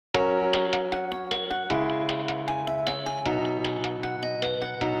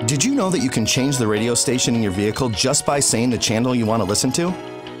Did you know that you can change the radio station in your vehicle just by saying the channel you want to listen to?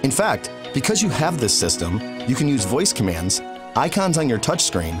 In fact, because you have this system, you can use voice commands, icons on your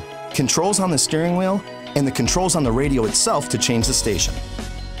touchscreen, controls on the steering wheel, and the controls on the radio itself to change the station.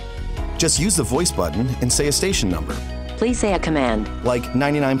 Just use the voice button and say a station number. Please say a command. Like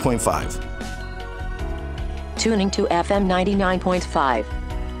 99.5. Tuning to FM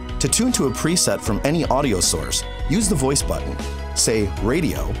 99.5. To tune to a preset from any audio source, use the voice button. Say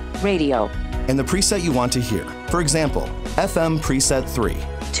radio, Radio. and the preset you want to hear. For example, FM preset 3.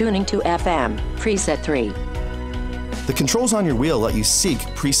 Tuning to FM. Preset 3. The controls on your wheel let you seek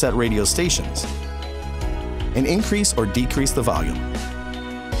preset radio stations and increase or decrease the volume.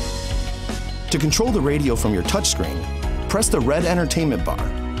 To control the radio from your touchscreen, press the red entertainment bar,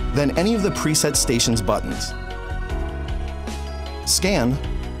 then any of the preset station's buttons. Scan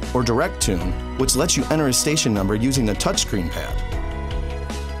or direct tune, which lets you enter a station number using the touchscreen pad.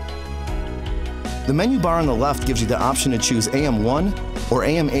 The menu bar on the left gives you the option to choose AM1 or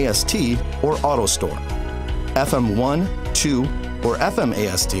AM AST or Auto Store, FM 1, 2, or FM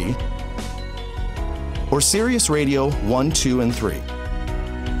AST, or Sirius Radio 1, 2, and 3.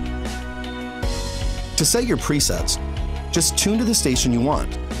 To set your presets, just tune to the station you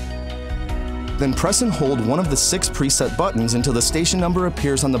want. Then press and hold one of the 6 preset buttons until the station number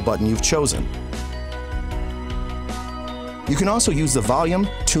appears on the button you've chosen. You can also use the volume,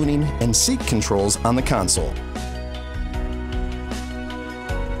 tuning, and seek controls on the console.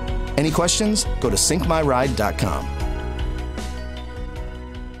 Any questions? Go to syncmyride.com.